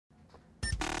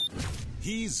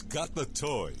He's got the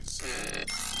toys.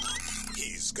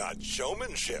 He's got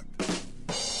showmanship.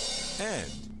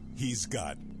 And he's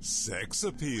got sex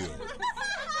appeal.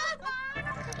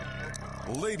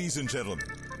 Ladies and gentlemen,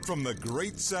 from the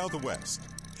great Southwest,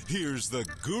 here's the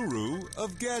guru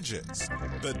of gadgets,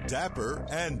 the dapper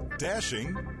and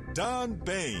dashing Don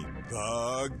Baine,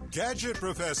 the Gadget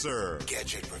Professor.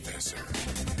 Gadget Professor.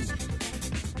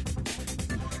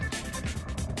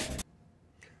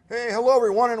 Hey, hello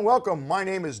everyone and welcome. My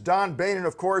name is Don Baine and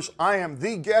of course I am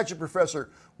the Gadget Professor.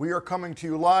 We are coming to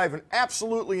you live and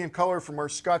absolutely in color from our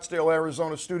Scottsdale,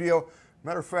 Arizona studio.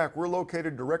 Matter of fact, we're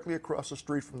located directly across the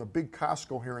street from the big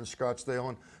Costco here in Scottsdale,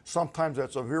 and sometimes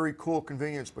that's a very cool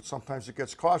convenience, but sometimes it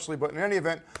gets costly. But in any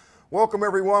event, welcome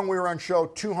everyone. We are on show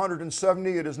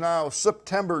 270. It is now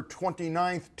September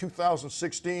 29th,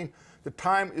 2016. The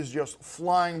time is just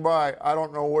flying by. I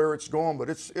don't know where it's going, but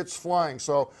it's flying.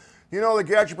 So, you know, the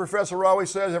Gadget Professor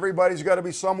always says everybody's got to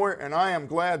be somewhere, and I am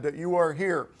glad that you are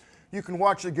here. You can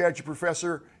watch the Gadget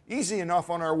Professor easy enough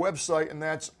on our website, and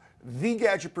that's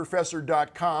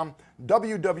thegadgetprofessor.com,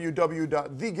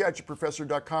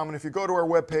 www.thegadgetprofessor.com. And if you go to our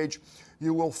webpage,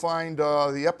 you will find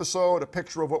the episode, a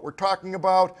picture of what we're talking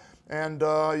about, and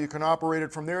you can operate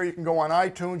it from there. You can go on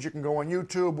iTunes, you can go on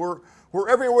YouTube. We're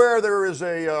everywhere there is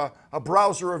a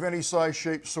browser of any size,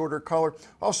 shape, sort, or color.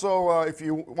 Also, if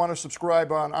you want to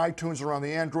subscribe on iTunes or on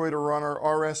the Android or on our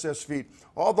RSS feed,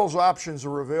 all those options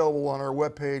are available on our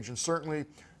webpage, and certainly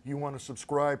you want to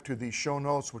subscribe to the show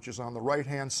notes, which is on the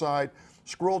right-hand side.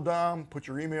 Scroll down, put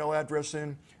your email address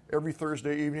in. Every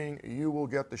Thursday evening, you will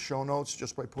get the show notes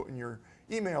just by putting your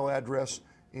email address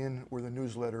in where the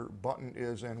newsletter button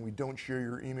is, and we don't share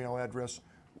your email address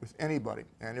with anybody.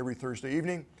 And every Thursday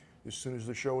evening, as soon as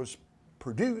the show is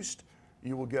produced,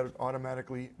 you will get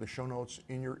automatically the show notes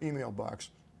in your email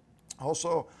box.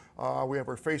 Also, we have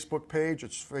our Facebook page.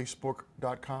 It's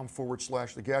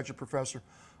facebook.com/The Gadget Professor.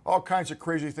 All kinds of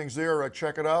crazy things there.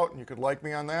 Check it out, and you could like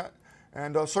me on that.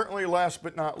 And certainly, last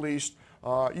but not least,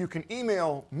 you can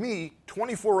email me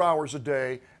 24 hours a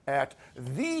day at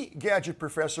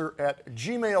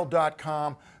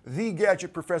thegadgetprofessor@gmail.com,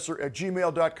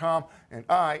 thegadgetprofessor@gmail.com, and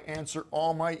I answer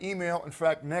all my email. In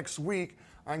fact, next week,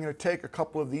 I'm going to take a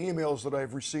couple of the emails that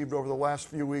I've received over the last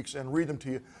few weeks and read them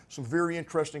to you. Some very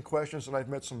interesting questions, and I've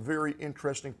met some very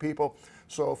interesting people.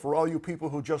 So for all you people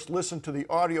who just listen to the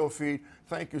audio feed,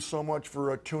 thank you so much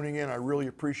for tuning in. I really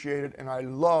appreciate it, and I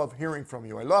love hearing from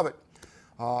you. I love it.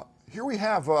 Here we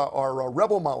have our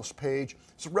Rebel Mouse page.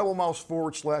 It's Rebel Mouse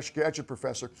 /Gadget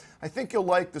Professor. I think you'll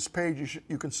like this page.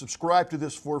 You can subscribe to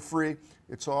this for free.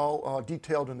 It's all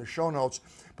detailed in the show notes.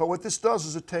 But what this does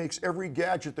is it takes every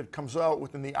gadget that comes out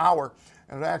within the hour,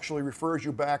 and it actually refers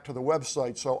you back to the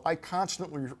website. So I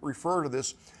constantly refer to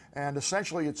this, and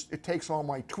essentially it takes all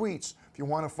my tweets. If you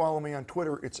want to follow me on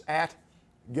Twitter, it's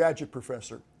 @Gadget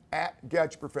Professor,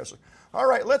 @Gadget Professor. All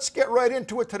right, let's get right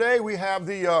into it today. We have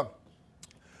the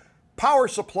power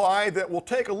supply that we'll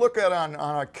take a look at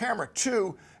on camera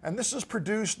 2, and this is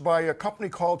produced by a company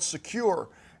called Secur,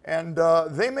 and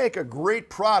they make a great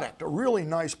product, a really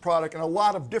nice product, and a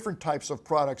lot of different types of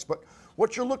products. But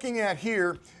what you're looking at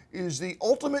here is the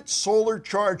ultimate solar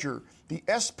charger, the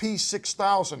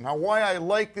SP6000. Now, why I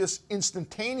like this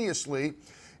instantaneously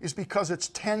is because it's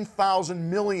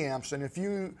 10,000 milliamps, and if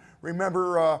you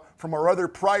remember from our other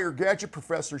prior Gadget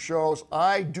Professor shows,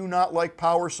 I do not like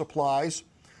power supplies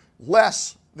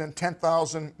less than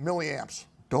 10,000 milliamps.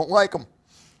 Don't like them.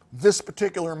 This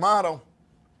particular model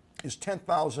is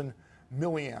 10,000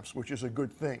 milliamps, which is a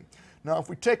good thing. Now, if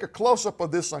we take a close-up of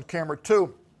this on camera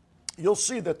 2, you'll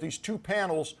see that these two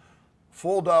panels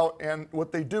fold out, and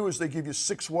what they do is they give you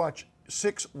 6 watts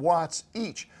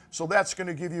each. So that's going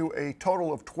to give you a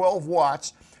total of 12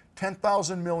 watts,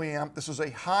 10,000 milliamp. This is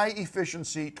a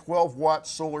high-efficiency 12-watt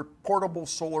portable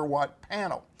solar watt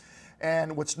panel.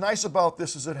 And what's nice about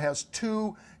this is it has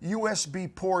 2 USB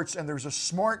ports, and there's a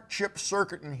smart chip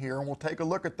circuit in here, and we'll take a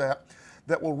look at that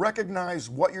will recognize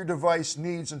what your device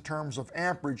needs in terms of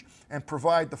amperage and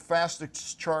provide the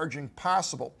fastest charging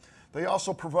possible. They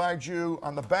also provide you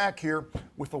on the back here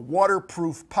with a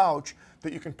waterproof pouch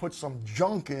that you can put some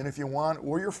junk in if you want,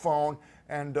 or your phone,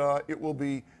 and it will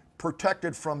be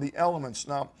protected from the elements.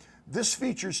 Now, this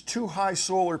features 2 high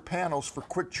solar panels for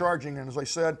quick charging, and as I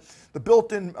said, the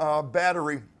built-in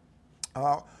battery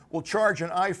will charge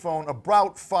an iPhone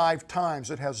about 5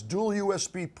 times. It has dual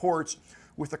USB ports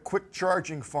with a quick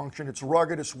charging function. It's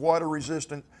rugged, it's water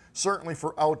resistant, certainly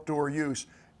for outdoor use.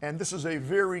 And this is a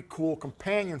very cool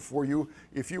companion for you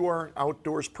if you are an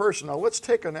outdoors person. Now let's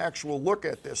take an actual look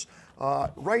at this.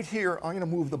 Right here, I'm going to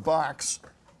move the box.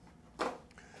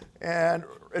 And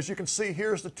as you can see,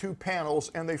 here's the two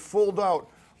panels, and they fold out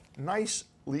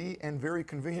nicely and very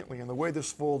conveniently. And the way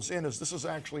this folds in is this is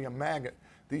actually a magnet.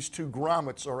 These two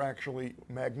grommets are actually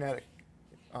magnetic.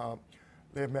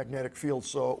 They have magnetic fields.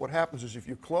 So what happens is if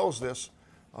you close this,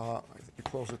 if you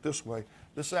close it this way,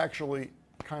 this actually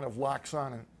kind of locks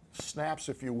on and snaps,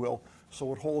 if you will,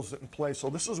 so it holds it in place. So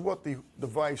this is what the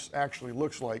device actually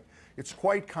looks like. It's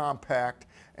quite compact,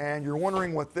 and you're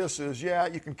wondering what this is. Yeah,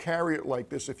 you can carry it like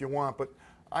this if you want, but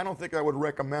I don't think I would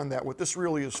recommend that. What this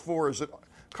really is for is it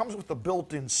comes with a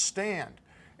built-in stand,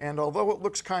 and although it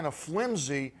looks kind of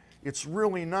flimsy, it's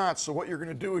really not. So what you're going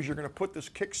to do is you're going to put this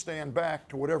kickstand back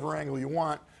to whatever angle you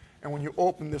want, and when you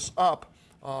open this up,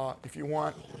 if you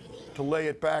want to lay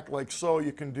it back like so,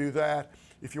 you can do that.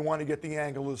 If you want to get the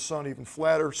angle of the sun even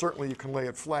flatter, certainly you can lay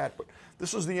it flat, but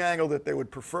this is the angle that they would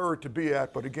prefer it to be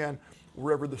at. But again,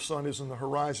 wherever the sun is in the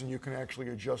horizon, you can actually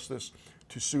adjust this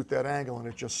to suit that angle, and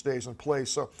it just stays in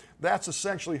place. So that's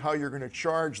essentially how you're going to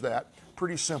charge that.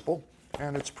 Pretty simple,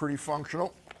 and it's pretty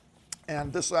functional.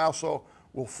 And this also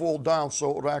will fold down,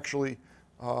 so it will actually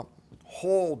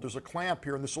hold. There's a clamp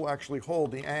here, and this will actually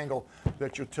hold the angle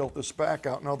that you tilt this back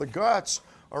out. Now the guts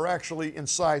are actually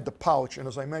inside the pouch, and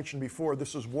as I mentioned before,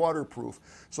 this is waterproof.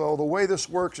 So the way this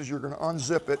works is you're going to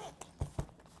unzip it,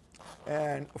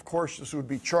 and of course this would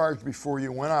be charged before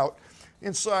you went out.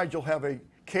 Inside you'll have a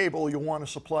cable. You'll want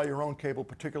to supply your own cable,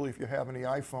 particularly if you have any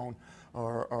iPhone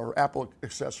or Apple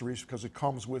accessories, because it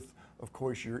comes with, of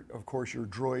course, your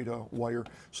Droid wire.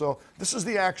 So this is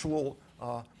the actual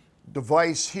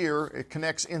device here. It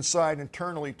connects inside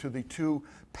internally to the two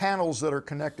panels that are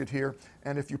connected here,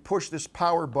 and if you push this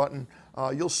power button,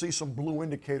 you'll see some blue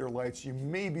indicator lights. You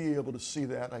may be able to see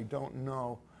that, I don't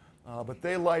know, but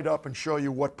they light up and show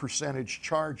you what percentage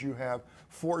charge you have.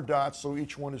 4 dots, so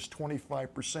each one is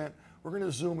 25%. We're going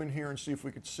to zoom in here and see if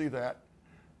we could see that.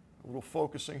 A little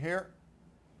focusing here.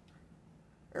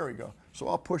 There we go. So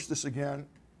I'll push this again,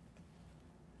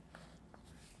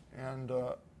 and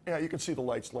yeah, you can see the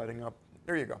lights lighting up.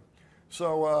 There you go.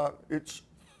 So it's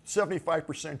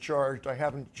 75% charged. I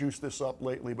haven't juiced this up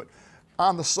lately, but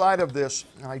on the side of this,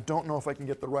 and I don't know if I can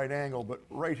get the right angle, but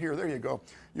right here, there you go.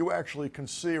 You actually can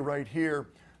see right here,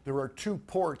 there are 2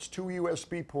 ports, 2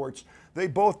 USB ports. They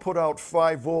both put out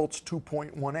 5 volts,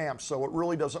 2.1 amps, so it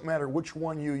really doesn't matter which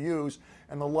one you use,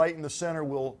 and the light in the center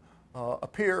will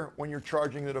appear when you're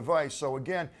charging the device. So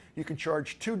again, you can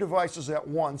charge 2 devices at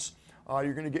once.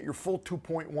 You're going to get your full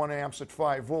 2.1 amps at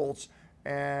 5 volts,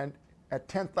 and at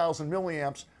 10,000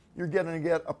 milliamps, you're going to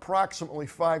get approximately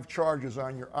 5 charges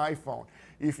on your iPhone.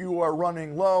 If you are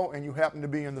running low and you happen to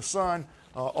be in the sun,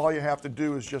 all you have to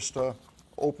do is just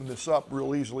open this up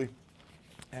real easily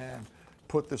and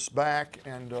put this back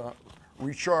and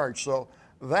recharge. So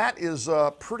that is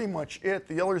pretty much it.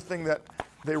 The other thing that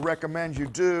they recommend you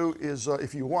do is,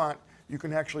 if you want, you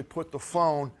can actually put the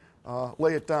phone,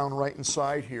 lay it down right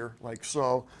inside here, like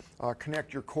so.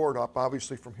 Connect your cord up,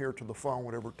 obviously from here to the phone,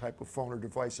 whatever type of phone or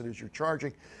device it is you're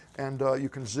charging, and you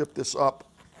can zip this up,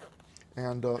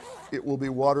 and it will be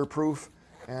waterproof,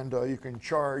 and you can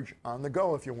charge on the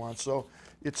go if you want. So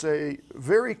it's a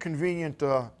very convenient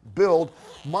build.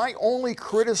 My only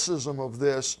criticism of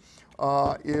this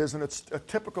is, and it's a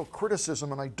typical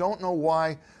criticism, and I don't know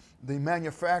why the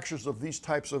manufacturers of these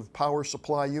types of power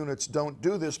supply units don't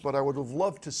do this, but I would have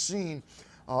loved to seen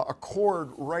a cord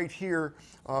right here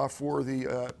for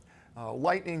the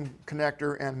lightning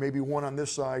connector, and maybe one on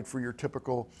this side for your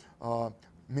typical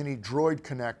mini Droid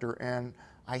connector. And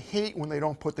I hate when they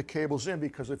don't put the cables in,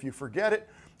 because if you forget it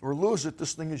or lose it,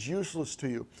 this thing is useless to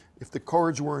you. If the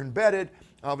cords were embedded,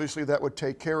 obviously that would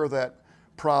take care of that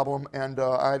problem, and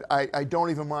I don't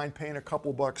even mind paying a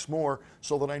couple bucks more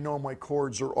so that I know my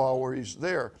cords are always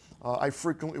there. I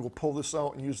frequently will pull this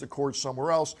out and use the cord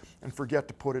somewhere else and forget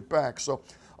to put it back. So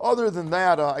other than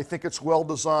that, I think it's well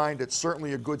designed. It's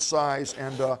certainly a good size,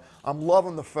 and I'm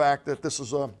loving the fact that this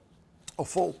is a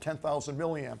full 10,000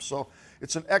 milliamps. So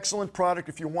it's an excellent product.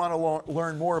 If you want to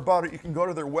learn more about it, you can go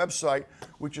to their website,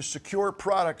 which is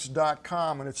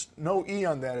securproducts.com, and it's no E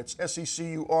on that. It's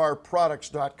SECUR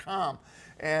products.com.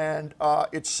 And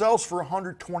it sells for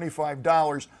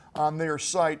 $125 on their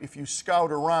site if you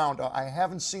scout around. I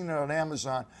haven't seen it on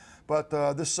Amazon, but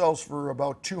this sells for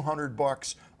about 200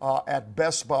 bucks at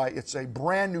Best Buy. It's a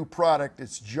brand new product.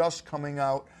 It's just coming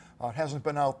out. It hasn't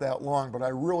been out that long, but I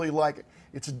really like it.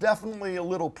 It's definitely a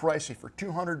little pricey. For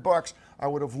 200 bucks, I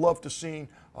would have loved to seen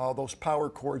those power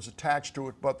cords attached to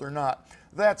it, but they're not.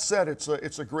 That said, it's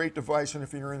a great device, and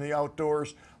if you're in the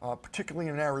outdoors, particularly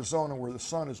in Arizona where the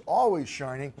sun is always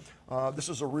shining, this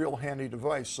is a real handy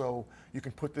device. So you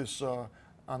can put this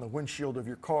on the windshield of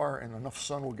your car, and enough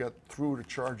sun will get through to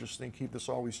charge this thing, keep this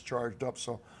always charged up.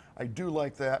 So I do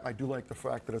like that. I do like the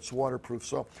fact that it's waterproof.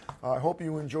 So I hope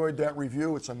you enjoyed that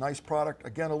review. It's a nice product.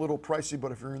 Again, a little pricey,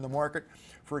 but if you're in the market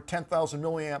for a 10,000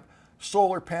 milliamp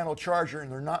solar panel charger, and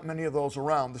there are not many of those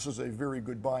around, this is a very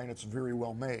good buy, and it's very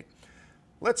well made.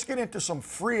 Let's get into some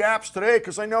free apps today,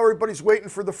 because I know everybody's waiting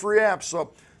for the free apps.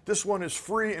 So this one is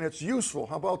free and it's useful.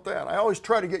 How about that? I always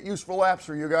try to get useful apps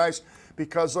for you guys,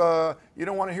 because you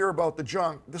don't want to hear about the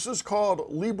junk. This is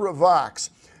called LibriVox,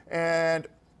 and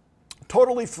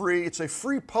totally free. It's a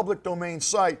free public domain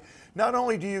site. Not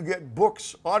only do you get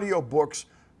books, audio books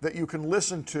that you can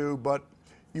listen to, but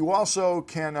you also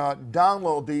can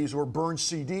download these or burn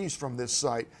CDs from this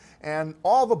site. And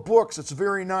all the books, it's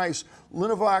very nice.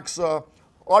 LibriVox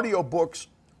audio books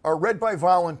are read by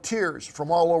volunteers from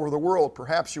all over the world.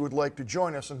 Perhaps you would like to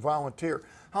join us and volunteer.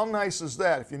 How nice is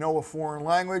that? If you know a foreign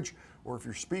language, or if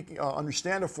you're speaking,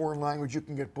 understand a foreign language, you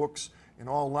can get books in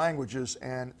all languages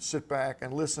and sit back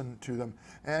and listen to them.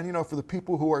 And you know, for the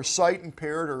people who are sight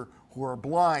impaired or who are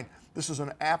blind, this is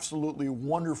an absolutely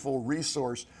wonderful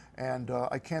resource. And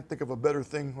I can't think of a better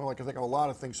thing. Well, I can think of a lot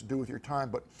of things to do with your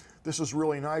time, but this is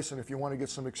really nice. And if you want to get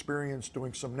some experience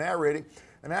doing some narrating,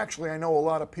 and actually I know a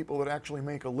lot of people that actually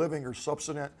make a living or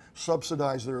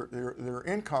subsidize their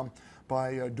income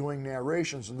by doing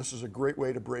narrations, and this is a great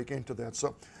way to break into that.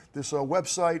 So this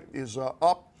website is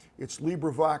up. It's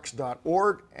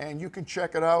LibriVox.org, and you can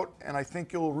check it out, and I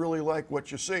think you'll really like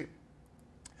what you see.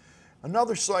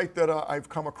 Another site that I've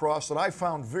come across that I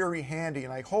found very handy,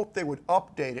 and I hope they would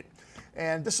update it,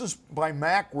 and this is by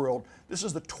Macworld. This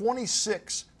is the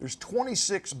 26, there's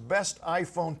 26 best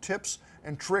iPhone tips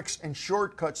and tricks and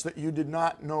shortcuts that you did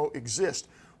not know exist.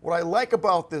 What I like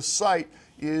about this site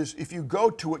is if you go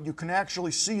to it, you can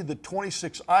actually see the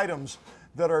 26 items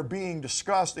that are being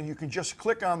discussed, and you can just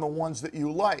click on the ones that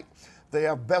you like. They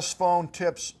have best phone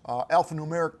tips,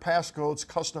 alphanumeric passcodes,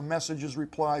 custom messages,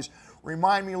 replies,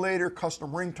 remind me later,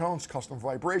 custom ringtones, custom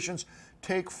vibrations,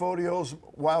 take photos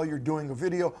while you're doing a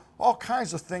video, all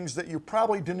kinds of things that you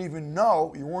probably didn't even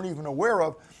know, you weren't even aware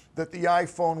of, that the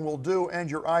iPhone will do,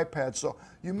 and your iPad. So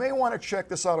you may want to check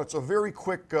this out. It's a very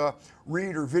quick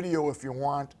read or video if you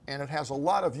want, and it has a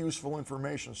lot of useful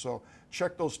information. So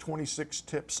check those 26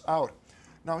 tips out.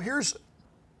 Now here's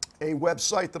a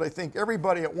website that I think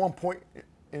everybody at one point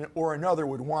or another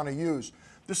would want to use.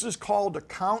 This is called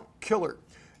Account Killer,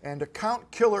 and Account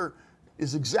Killer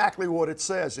is exactly what it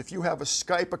says. If you have a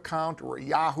Skype account or a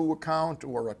Yahoo account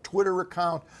or a Twitter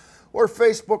account or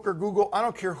Facebook or Google, I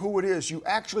don't care who it is, you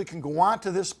actually can go onto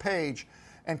this page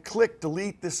and click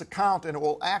delete this account, and it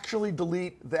will actually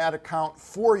delete that account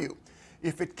for you.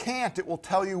 If it can't, it will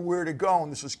tell you where to go,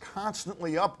 and this is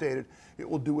constantly updated. It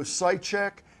will do a site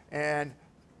check and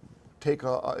it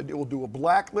will do a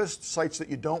blacklist, sites that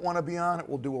you don't want to be on. It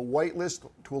will do a whitelist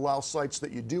to allow sites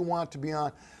that you do want to be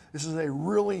on. This is a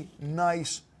really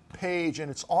nice page, and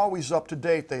it's always up to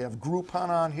date. They have Groupon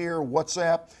on here,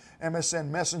 WhatsApp, MSN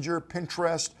Messenger,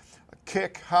 Pinterest,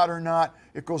 Kick, Hot or Not.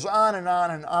 It goes on and on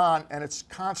and on, and it's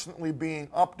constantly being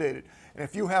updated. And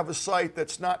if you have a site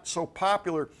that's not so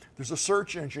popular, there's a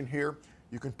search engine here.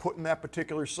 You can put in that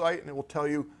particular site, and it will tell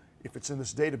you, if it's in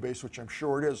this database, which I'm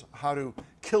sure it is, how to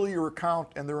kill your account.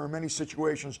 And there are many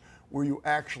situations where you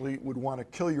actually would want to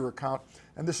kill your account.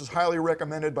 And this is highly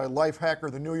recommended by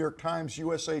Lifehacker, the New York Times,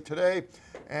 USA Today,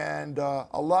 and a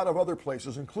lot of other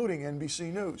places, including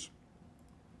NBC News.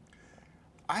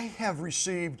 I have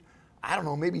received, I don't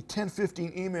know, maybe 10,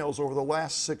 15 emails over the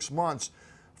last 6 months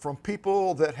from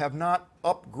people that have not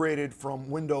upgraded from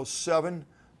Windows 7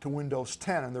 to Windows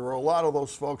 10. And there are a lot of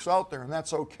those folks out there, and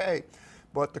that's okay.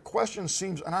 But the question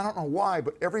seems, and I don't know why,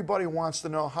 but everybody wants to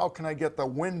know, how can I get the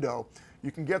window? You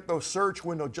can get those search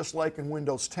window just like in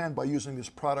Windows 10 by using this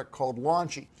product called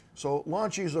Launchy. So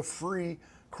Launchy is a free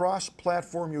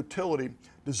cross-platform utility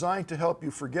designed to help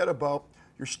you forget about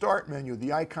your start menu,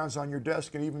 the icons on your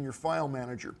desk, and even your file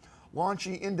manager.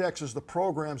 Launchy indexes the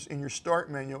programs in your start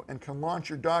menu and can launch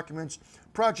your documents,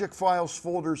 project files,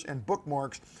 folders, and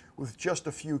bookmarks with just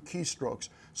a few keystrokes.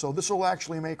 So this will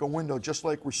actually make a window just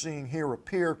like we're seeing here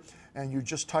appear, and you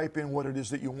just type in what it is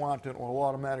that you want, and it will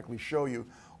automatically show you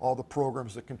all the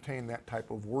programs that contain that type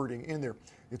of wording in there.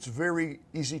 It's very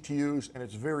easy to use, and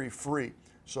it's very free.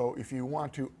 So if you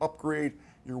want to upgrade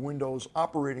your Windows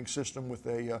operating system with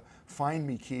a Find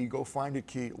Me key, go Find a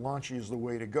key, Launchy is the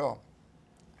way to go.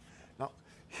 Now,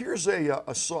 here's a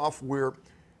software,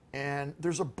 and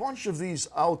there's a bunch of these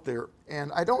out there,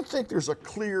 and I don't think there's a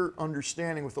clear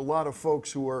understanding with a lot of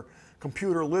folks who are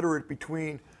computer literate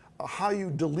between how you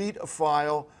delete a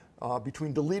file,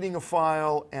 between deleting a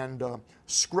file and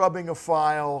scrubbing a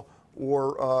file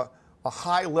or a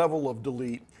high level of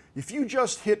delete. If you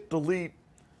just hit delete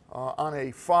on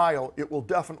a file, it will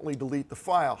definitely delete the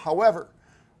file. However,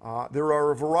 there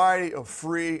are a variety of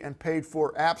free and paid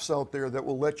for apps out there that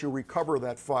will let you recover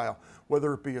that file,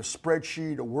 whether it be a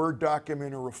spreadsheet, a Word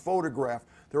document, or a photograph.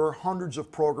 There are hundreds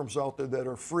of programs out there that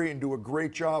are free and do a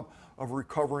great job of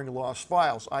recovering lost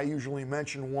files. I usually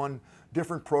mention one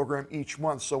different program each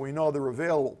month so we know they're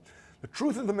available. The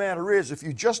truth of the matter is, if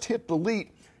you just hit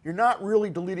delete, you're not really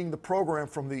deleting the program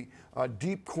from the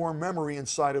deep core memory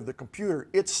inside of the computer.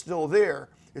 It's still there.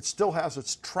 It still has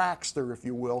its tracks there, if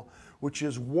you will, which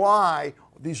is why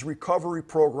these recovery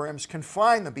programs can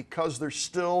find them, because they're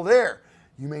still there.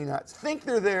 You may not think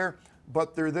they're there,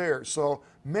 but they're there. So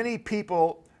many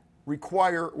people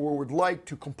require or would like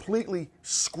to completely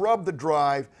scrub the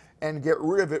drive and get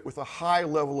rid of it with a high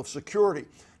level of security.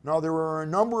 Now, there are a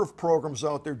number of programs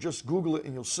out there, just Google it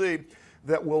and you'll see,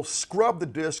 that will scrub the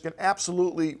disk and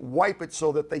absolutely wipe it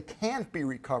so that they can't be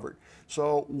recovered.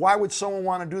 So why would someone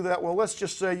want to do that? Well, let's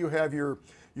just say you have your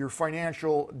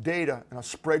financial data in a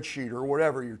spreadsheet or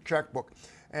whatever, your checkbook,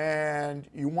 and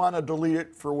you want to delete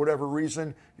it for whatever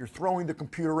reason. You're throwing the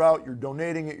computer out, you're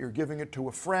donating it, you're giving it to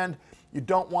a friend. You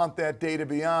don't want that data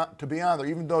to be on there.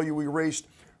 Even though you erased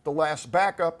the last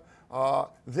backup,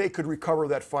 they could recover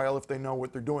that file if they know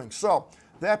what they're doing. So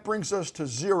that brings us to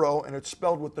Zero, and it's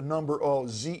spelled with the number O,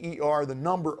 Z-E-R, the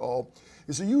number O,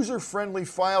 is a user-friendly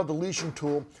file deletion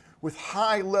tool with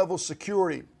high-level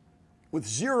security. With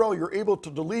Zero, you're able to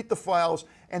delete the files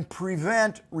and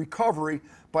prevent recovery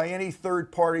by any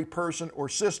third-party person or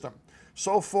system.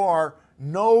 So far,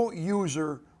 no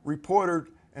user reported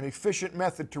an efficient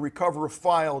method to recover a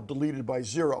file deleted by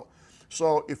Zero.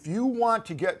 So if you want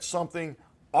to get something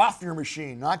off your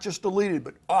machine, not just deleted,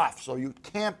 but off, so you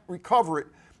can't recover it,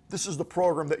 this is the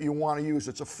program that you want to use.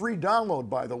 It's a free download,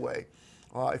 by the way.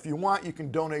 If you want, you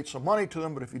can donate some money to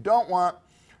them, but if you don't want,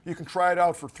 you can try it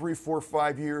out for 3, 4,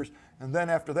 5 years, and then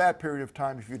after that period of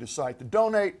time, if you decide to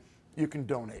donate, you can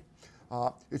donate.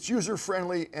 It's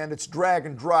user-friendly and it's drag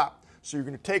and drop. So you're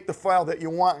going to take the file that you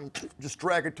want and just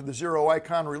drag it to the Zero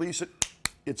icon, release it,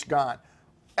 it's gone.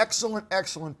 Excellent,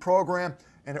 excellent program,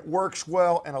 and it works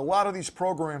well. And a lot of these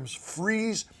programs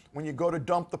freeze when you go to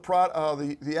dump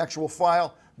the actual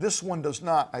file. This one does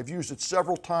not. I've used it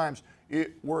several times.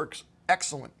 It works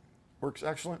excellent. Works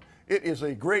excellent. It is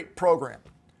a great program.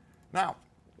 Now,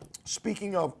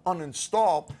 speaking of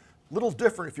uninstall, a little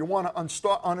different. If you want to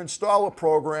uninstall a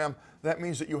program, that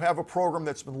means that you have a program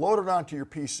that's been loaded onto your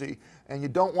PC and you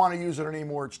don't want to use it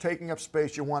anymore. It's taking up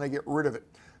space. You want to get rid of it.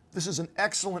 This is an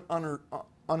excellent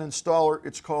uninstaller.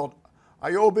 It's called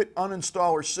iObit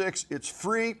Uninstaller 6. It's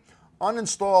free.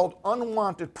 Uninstalled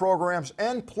unwanted programs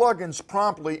and plugins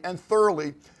promptly and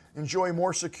thoroughly. Enjoy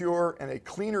more secure and a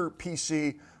cleaner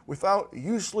PC without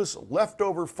useless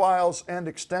leftover files and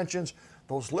extensions.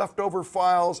 Those leftover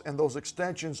files and those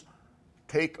extensions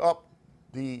take up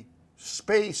the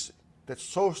space that's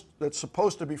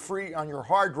supposed to be free on your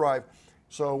hard drive.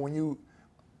 So when you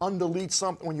undelete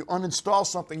something, when you uninstall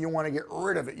something, you want to get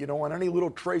rid of it. You don't want any little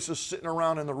traces sitting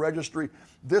around in the registry.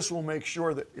 This will make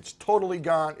sure that it's totally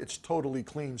gone, it's totally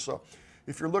clean. So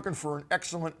if you're looking for an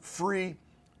excellent free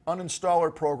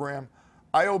uninstaller program,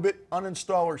 iObit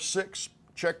Uninstaller 6,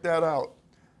 check that out.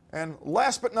 And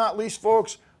last but not least,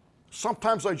 folks,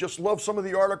 sometimes I just love some of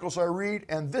the articles I read,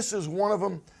 and this is one of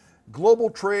them. Global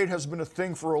trade has been a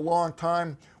thing for a long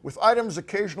time, with items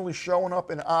occasionally showing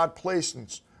up in odd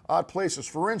places.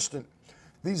 For instance,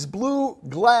 these blue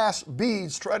glass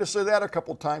beads, try to say that a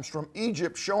couple times, from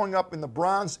Egypt showing up in the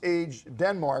Bronze Age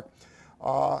Denmark.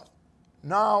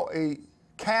 Now a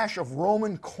cache of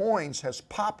Roman coins has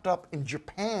popped up in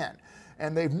Japan,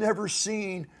 and they've never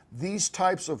seen these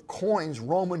types of coins,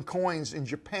 Roman coins, in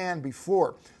Japan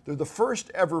before. They're the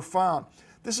first ever found.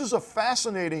 This is a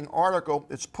fascinating article.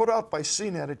 It's put out by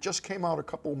CNET. It just came out a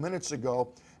couple minutes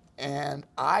ago, and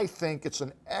I think it's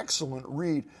an excellent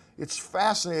read. It's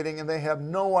fascinating, and they have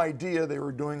no idea they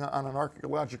were doing on an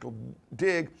archaeological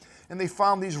dig, and they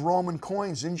found these Roman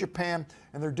coins in Japan,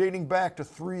 and they're dating back to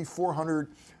 300-400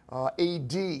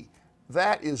 AD.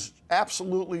 That is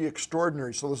absolutely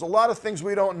extraordinary. So there's a lot of things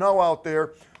we don't know out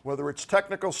there, whether it's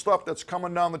technical stuff that's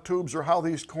coming down the tubes or how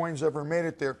these coins ever made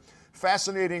it there.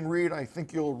 Fascinating read. I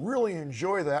think you'll really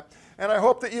enjoy that. And I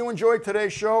hope that you enjoyed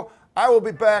today's show. I will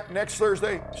be back next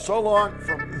Thursday. So long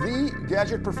from the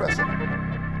Gadget Professor.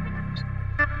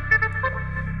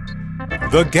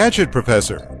 The Gadget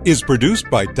Professor is produced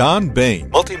by Don Baine,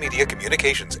 Multimedia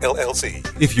Communications, LLC.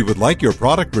 If you would like your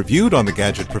product reviewed on The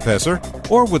Gadget Professor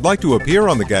or would like to appear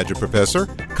on The Gadget Professor,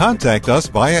 contact us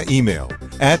via email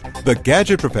at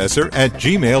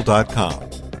thegadgetprofessor@gmail.com.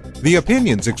 The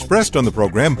opinions expressed on the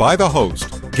program by the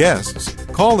host, guests,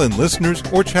 call-in listeners,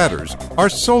 or chatters are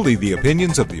solely the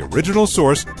opinions of the original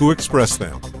source who expressed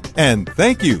them. And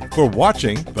thank you for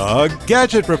watching The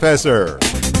Gadget Professor.